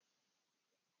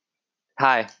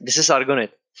Hi, this is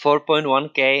Argonit,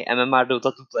 4.1k MMR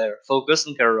Dota 2 player, focused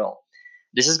on career role.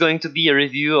 This is going to be a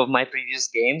review of my previous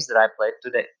games that I played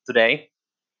today,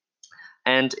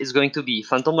 and it's going to be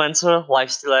Phantom Lancer,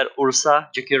 Lifestealer, Ursa,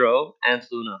 Jakiro, and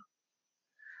Luna.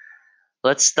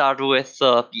 Let's start with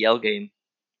the PL game.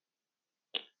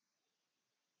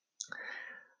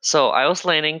 So I was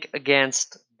laning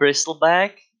against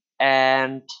Bristleback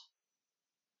and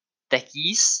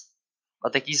Techies,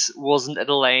 but Techies wasn't at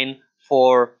the lane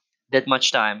for that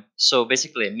much time. So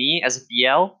basically, me as a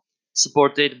PL,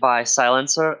 supported by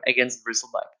Silencer against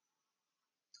Bristleback.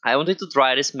 I wanted to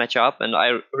try this matchup, and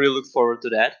I really look forward to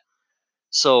that.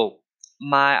 So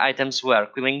my items were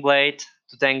Quilling Blade,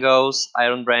 Two Tangos,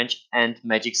 Iron Branch, and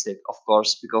Magic Stick, of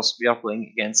course, because we are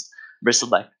playing against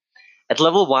Bristleback. At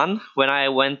level 1, when I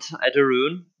went at a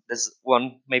rune, there's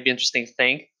one maybe interesting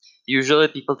thing. Usually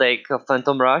people take a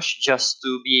Phantom Rush just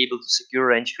to be able to secure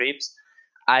range creeps.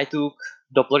 I took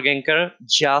Doppelganger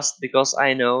just because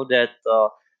I know that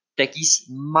Techies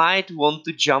might want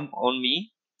to jump on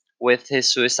me with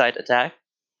his suicide attack.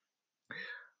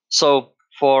 So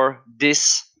for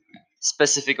this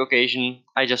specific occasion,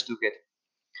 I just took it.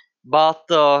 But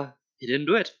he didn't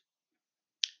do it.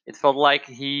 It felt like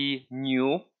he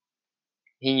knew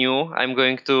I'm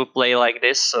going to play like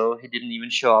this, so he didn't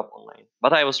even show up online.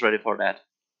 But I was ready for that.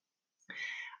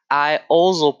 I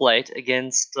also played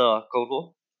against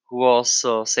Kotal, who was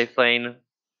safe lane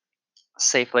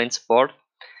support,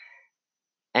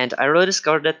 and I really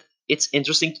discovered that it's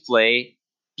interesting to play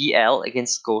PL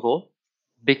against Kotal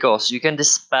because you can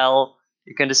dispel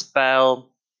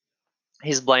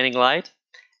his blinding light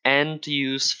and to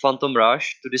use Phantom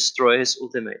Rush to destroy his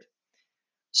ultimate.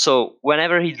 So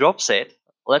whenever he drops it,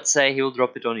 let's say he will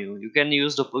drop it on you, you can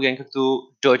use Doppelganger to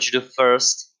dodge the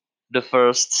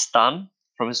first stun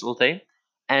from his ulti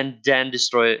and then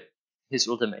destroy his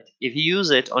ultimate. If you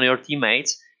use it on your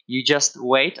teammates, you just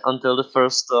wait until the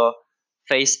first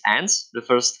phase ends, the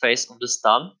first phase of the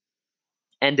stun,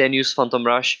 and then use Phantom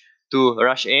Rush to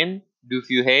rush in, do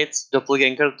few hits,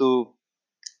 Doppelganger to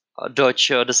dodge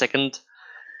the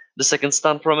second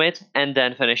stun from it, and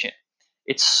then finish it.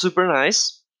 It's super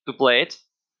nice to play it.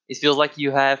 It feels like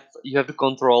you have the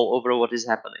control over what is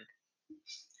happening,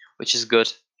 which is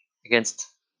good against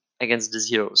this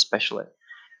hero especially.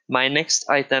 My next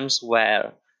items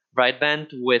were Bright Band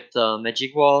with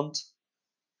Magic Wand,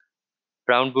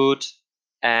 Brown Boot,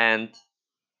 and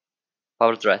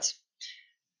Power Threat.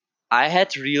 I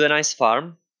had really nice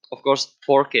farm. Of course,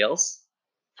 4 kills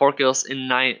in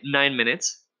 9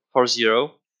 minutes for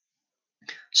 0.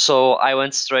 So I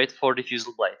went straight for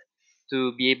Diffusal Blade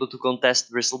to be able to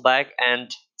contest Bristleback and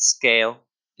scale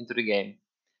into the game.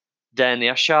 Then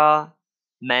Yasha,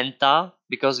 Manta,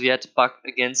 because we had Puck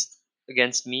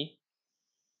against me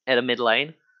at a mid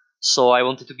lane. So I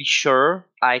wanted to be sure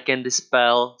I can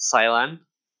dispel Sylan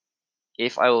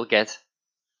if I will get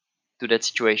to that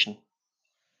situation.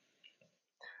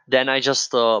 Then I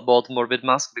just bought Morbid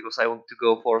Mask because I want to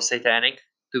go for Satanic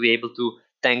to be able to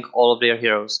tank all of their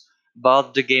heroes.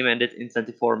 But the game ended in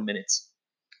 24 minutes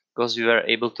because we were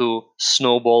able to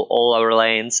snowball all our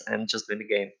lanes and just win the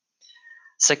game.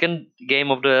 Second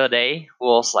game of the day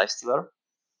was Lifestealer.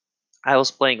 I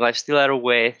was playing Lifestealer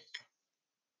with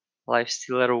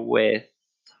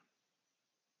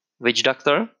Witch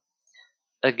Doctor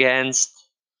against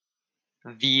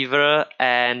Weaver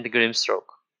and Grimstroke.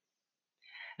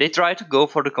 They tried to go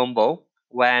for the combo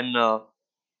when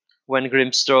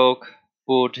Grimstroke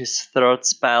put his third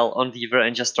spell on Weaver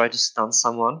and just tried to stun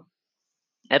someone.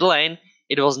 At lane,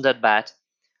 it wasn't that bad.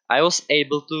 I was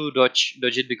able to dodge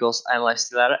it because I'm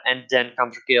Lifestealer and then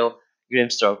counter kill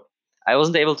Grimstroke. I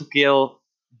wasn't able to kill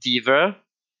Weaver.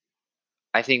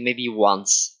 I think maybe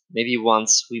once. Maybe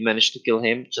once we managed to kill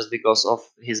him just because of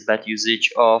his bad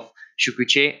usage of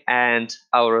Shukuchi and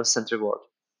our sentry ward.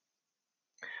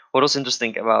 What was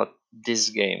interesting about this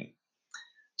game?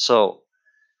 So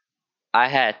I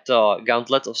had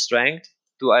Gauntlet of Strength,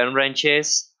 2 Iron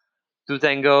Branches, 2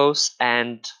 Tangos,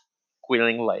 and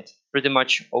Quilling Light. Pretty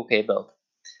much okay build.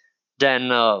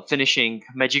 Then finishing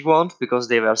Magic Wand because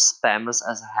they were spammers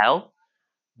as hell.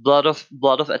 Blood of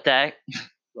Attack,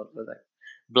 blood of attack,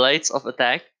 Blades of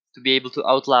Attack to be able to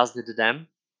outlast them,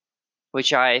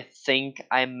 which I think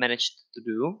I managed to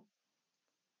do.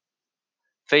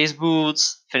 Phase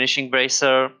Boots, finishing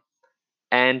Bracer,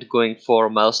 and going for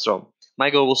Maelstrom. My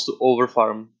goal was to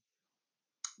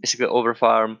basically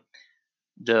overfarm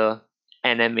the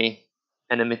enemy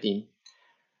team.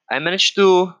 I managed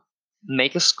to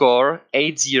make a score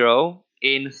 8-0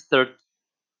 in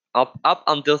up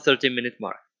until 30-minute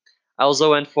mark. I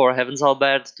also went for Heaven's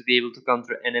Halberd to be able to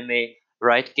counter enemy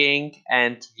Right King,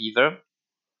 and Weaver.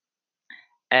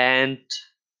 And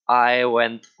I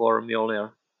went for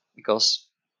Mjolnir because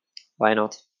why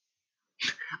not?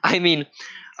 I mean,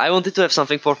 I wanted to have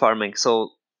something for farming,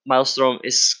 so Maelstrom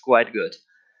is quite good.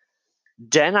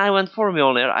 Then I went for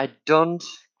Mjolnir. I don't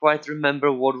quite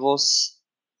remember what was.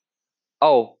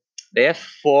 Oh, they have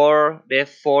four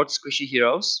squishy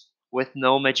heroes with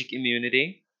no magic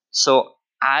immunity. So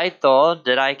I thought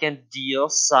that I can deal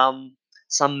some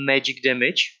magic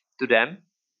damage to them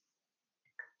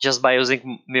just by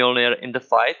using Mjolnir in the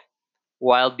fight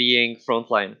while being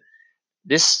frontline.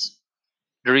 This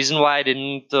the reason why I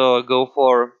didn't go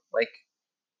for like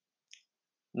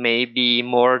maybe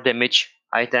more damage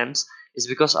items is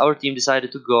because our team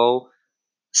decided to go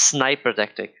sniper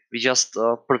tactic. We just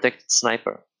protected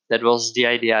sniper. That was the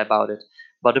idea about it.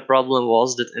 But the problem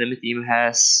was that enemy team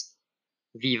has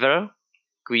Weaver,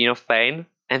 Queen of Pain,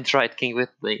 and Right King with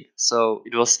Blink. So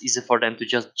it was easy for them to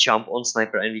just jump on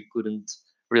sniper, and we couldn't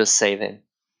really save him.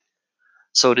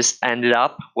 So this ended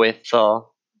up with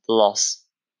loss.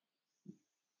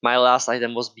 My last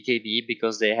item was BKB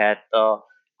because they had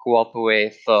co-op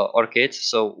with Orchid.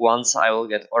 So once I will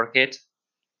get Orchid,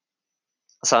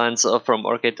 silence from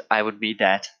Orchid, I would be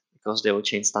dead because they would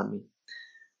chain stun me.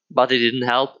 But it didn't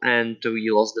help, and we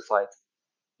lost the fight.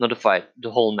 Not the fight,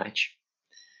 the whole match.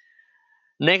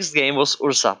 Next game was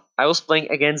Ursa. I was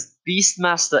playing against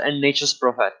Beastmaster and Nature's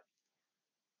Prophet.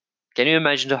 Can you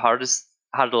imagine the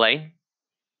hard lane?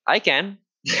 I can.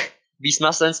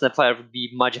 Beastmaster and Snapfire would be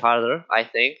much harder, I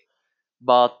think,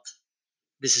 but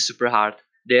this is super hard.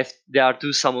 There are two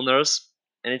summoners,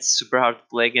 and it's super hard to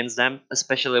play against them,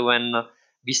 especially when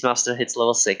Beastmaster hits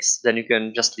level 6. Then you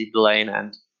can just leave the lane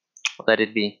and let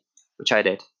it be, which I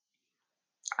did.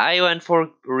 I went for a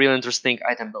real interesting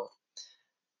item build.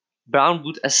 Brown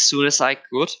boot as soon as I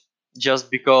could,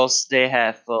 just because they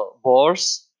have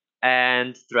boars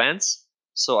and trends,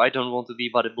 so I don't want to be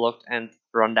body blocked and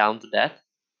run down to death.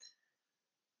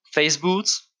 Face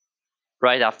boots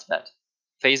right after that.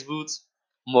 Face boots,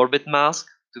 morbid mask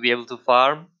to be able to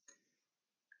farm,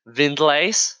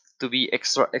 windlace to be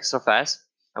extra fast.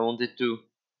 I wanted to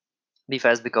be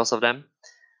fast because of them.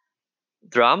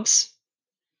 Drums.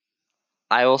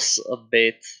 I was a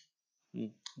bit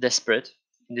desperate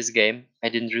in this game. I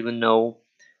didn't really know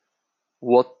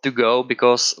what to go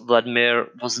because Vladimir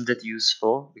wasn't that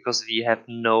useful because we have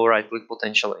no right click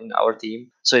potential in our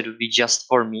team. So it would be just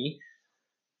for me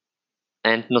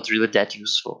and not really that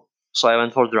useful. So I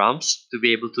went for drums to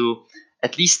be able to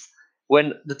at least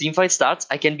when the team fight starts,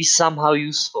 I can be somehow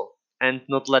useful and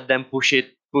not let them push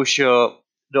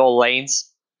the all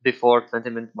lanes before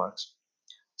 20-minute marks.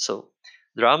 So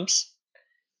drums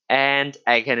and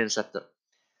Egghead Interceptor.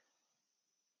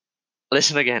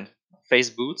 Listen again. Face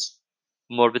boots,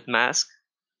 morbid mask,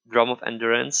 drum of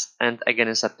endurance, and Egghead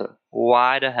Interceptor.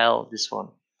 Why the hell this one?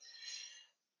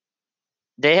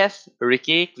 They have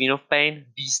Ricky, Queen of Pain,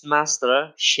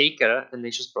 Beastmaster, Shaker, and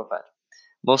Nature's Prophet.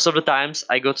 Most of the times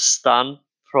I got stunned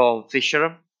from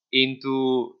Fisher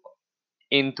into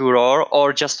Roar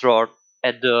or just Roar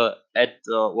at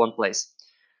one place.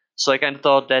 So I kind of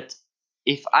thought that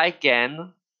if I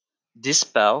can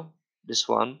dispel this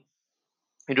one,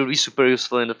 it would be super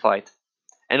useful in the fight.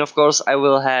 And of course, I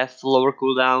will have lower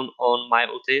cooldown on my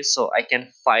ulti, so I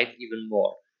can fight even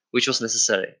more, which was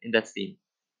necessary in that team.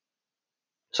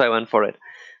 So I went for it,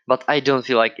 but I don't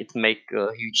feel like it make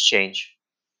a huge change.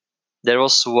 There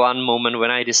was one moment when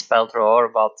I dispelled Roar,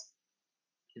 but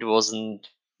it wasn't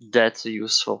that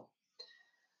useful.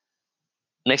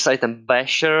 Next item,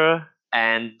 Basher,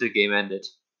 and the game ended.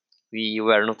 We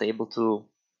were not able to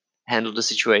handle the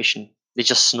situation. They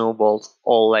just snowballed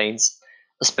all lanes.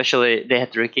 Especially they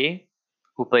had Ricky,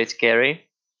 who played carry,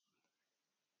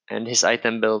 and his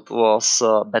item build was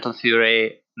Battle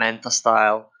Fury, Manta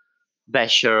style,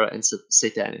 Basher, and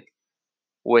Satanic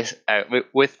with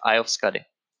Eye of Skadi.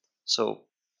 So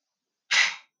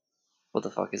what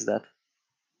the fuck is that?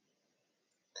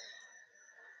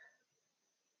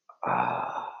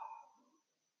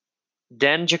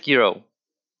 Then Jakiro.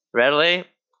 Rarely.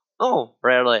 Oh,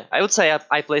 rarely. I would say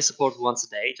I play support once a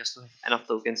day just to have enough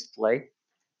tokens to play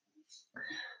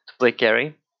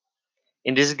carry.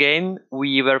 In this game,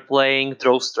 we were playing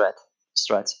draw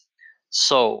strat.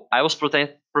 So I was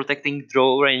protecting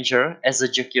draw ranger as a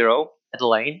Jakiro at the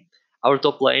lane. Our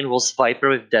top lane was Viper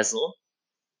with Dazzle.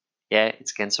 Yeah,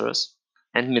 it's cancerous.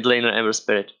 And mid laner Ever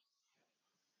Spirit.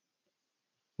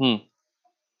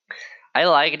 I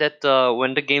like that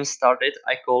when the game started,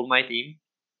 I called my team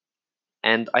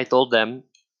and I told them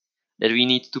that we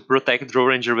need to protect Draw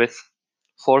Ranger with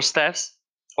 4 staffs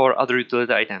or other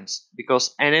utility items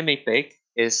because enemy pick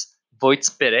is Void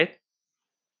Spirit,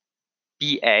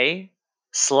 PA,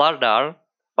 Slardar,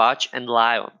 Patch, and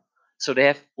Lion. So they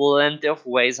have plenty of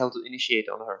ways how to initiate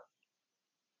on her.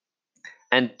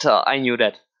 And I knew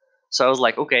that. So I was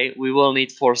like, okay, we will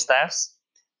need 4 staffs,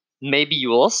 maybe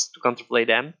Yules to counterplay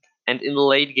them, and in the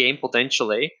late game,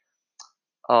 potentially,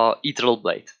 Ethereal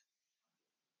Blade.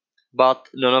 But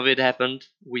none of it happened.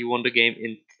 We won the game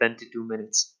in 22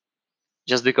 minutes.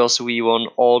 Just because we won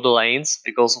all the lanes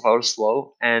because of our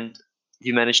slow, and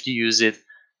we managed to use it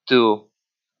to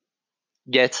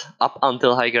get up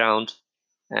until high ground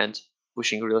and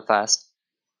pushing real fast.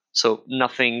 So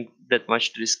nothing that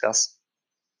much to discuss.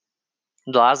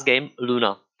 The last game,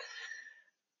 Luna.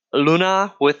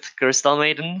 Luna with Crystal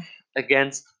Maiden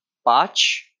against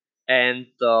Patch and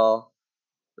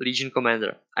Legion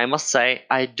Commander. I must say,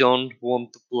 I don't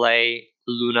want to play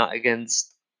Luna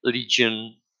against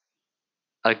Legion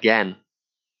again.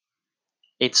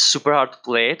 It's super hard to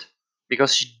play it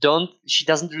because she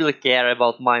doesn't really care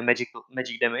about my magic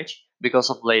damage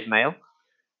because of Blade Mail.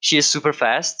 She is super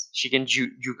fast. She can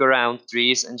juke around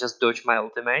trees and just dodge my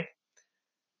ultimate.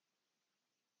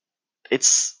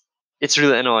 It's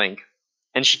really annoying,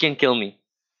 and she can kill me.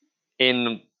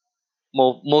 In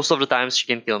most of the times, she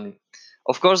can kill me.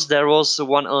 Of course, there was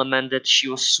one element that she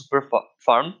was super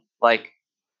farm, like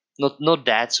not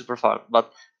that super farm,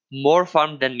 but more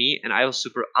farm than me, and I was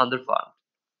super under farm.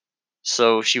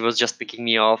 So she was just picking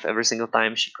me off every single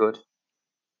time she could.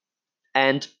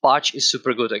 And Patch is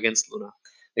super good against Luna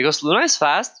because Luna is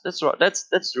fast. That's right.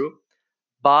 That's true.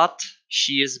 But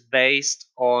she is based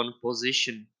on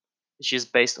position. She is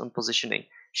based on positioning.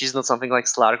 She's not something like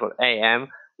Slark or AM,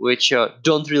 which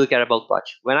don't really care about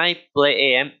Patch. When I play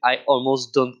AM, I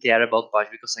almost don't care about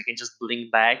Patch because I can just blink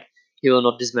back. He will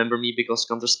not dismember me because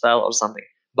counter spell or something.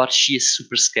 But she is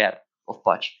super scared of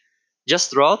Patch.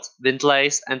 Just Rot,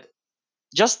 Windlace, and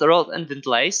just Rot and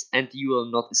Windlace, and you will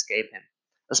not escape him.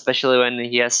 Especially when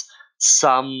he has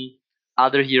some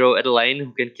other hero at the lane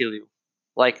who can kill you,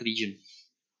 like Legion.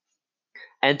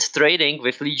 And trading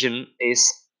with Legion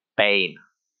is pain.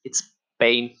 It's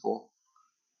painful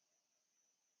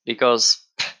because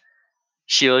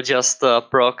she'll just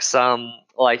proc some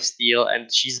lifesteal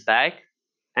and she's back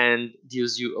and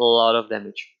deals you a lot of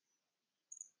damage.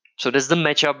 So that's the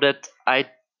matchup that I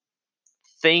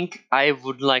think I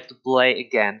would like to play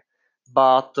again.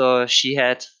 But she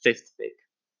had 5th pick,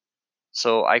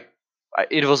 so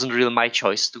it wasn't really my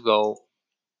choice to go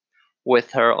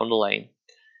with her on the lane.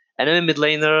 Enemy mid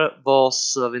laner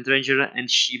was Windranger, and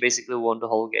she basically won the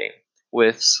whole game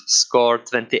with score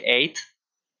 28-6.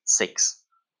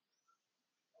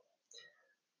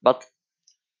 But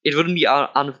it wouldn't be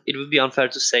it would be unfair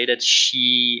to say that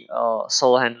she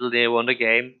solo-handedly won the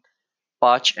game.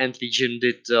 Patch and Legion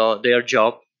did their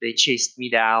job. They chased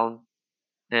me down,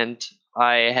 and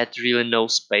I had really no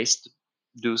space to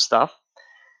do stuff.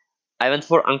 I went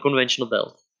for unconventional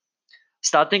build.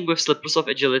 Starting with Slippers of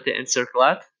Agility and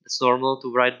Circlet, it's normal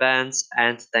to right bands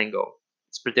and Tango.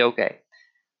 It's pretty okay.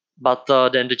 But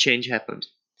then the change happened.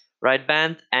 Right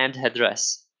band and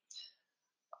headdress.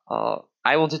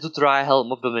 I wanted to try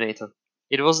Helm of Dominator.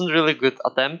 It wasn't really good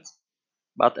attempt,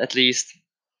 but at least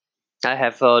I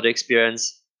have the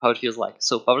experience how it feels like.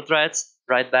 So power threads,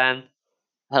 right band,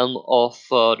 Helm of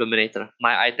Dominator.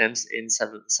 My items in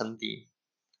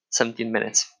 17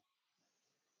 minutes.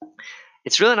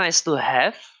 It's really nice to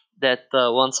have that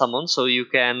one summon so you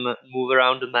can move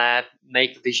around the map,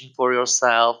 make vision for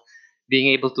yourself,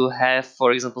 being able to have,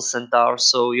 for example, Centaur,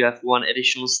 so you have one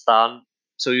additional stun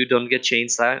so you don't get chain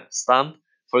stunned.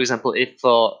 For example, if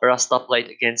Rasta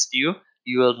played against you,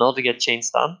 you will not get chain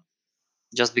stun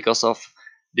just because of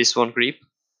this one creep.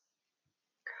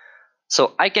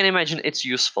 So I can imagine it's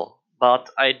useful, but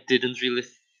I didn't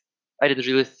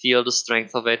really feel the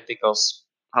strength of it because,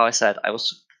 how I said, I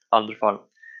was underfarmed.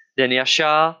 Then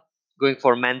Yasha going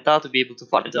for Manta to be able to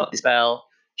farm the spell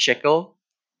Shekel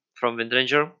from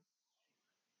Windranger,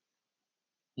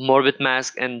 Morbid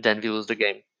Mask, and then we lose the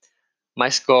game. My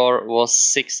score was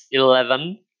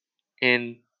 6-11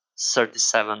 in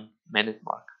 37-minute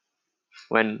mark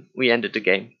when we ended the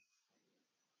game.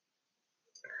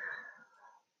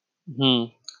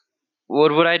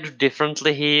 What would I do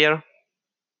differently here?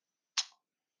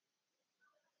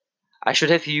 I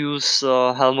should have used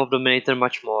Helm of Dominator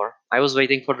much more. I was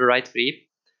waiting for the right creep,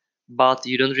 but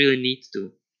you don't really need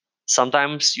to.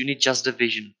 Sometimes you need just the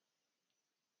vision,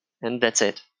 and that's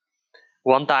it.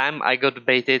 One time I got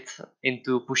baited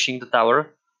into pushing the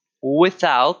tower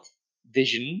without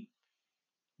vision,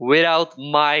 without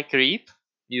my creep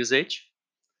usage,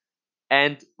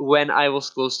 and when I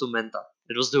was close to Menta.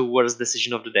 It was the worst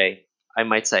decision of the day, I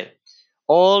might say.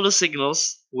 All the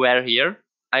signals were here.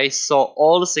 I saw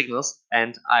all the signals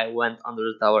and I went under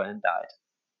the tower and died.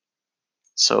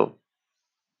 So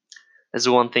that's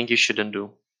the one thing you shouldn't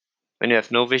do. When you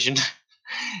have no vision,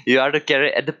 you are the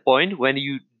carry at the point when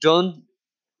you don't,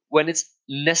 when it's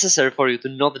necessary for you to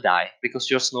not die because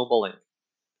you're snowballing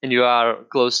and you are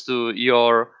close to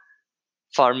your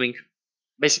farming,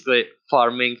 basically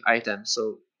farming item.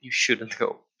 So you shouldn't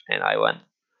go. And I went.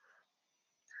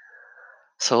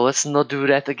 So let's not do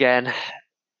that again.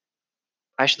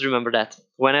 I should remember that.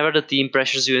 Whenever the team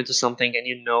pressures you into something and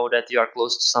you know that you are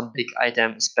close to some big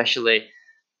item, especially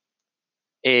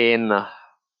in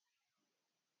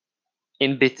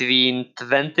between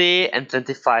 20 and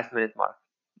 25 minute mark.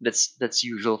 That's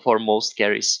usual for most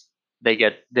carries. They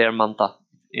get their manta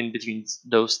in between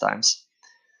those times.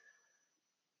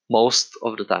 Most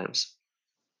of the times.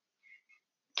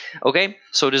 Okay,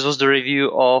 so this was the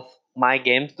review of my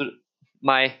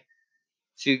my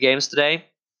few games today.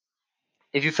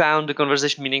 If you found the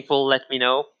conversation meaningful, let me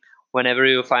know. Whenever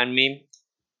you find me,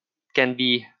 can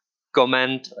be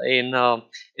comment in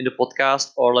the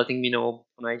podcast or letting me know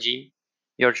on IG.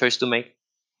 Your choice to make.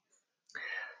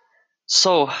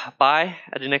 So bye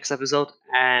at the next episode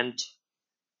and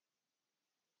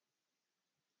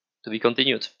to be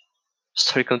continued.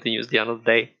 Story continues the end of the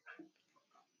day.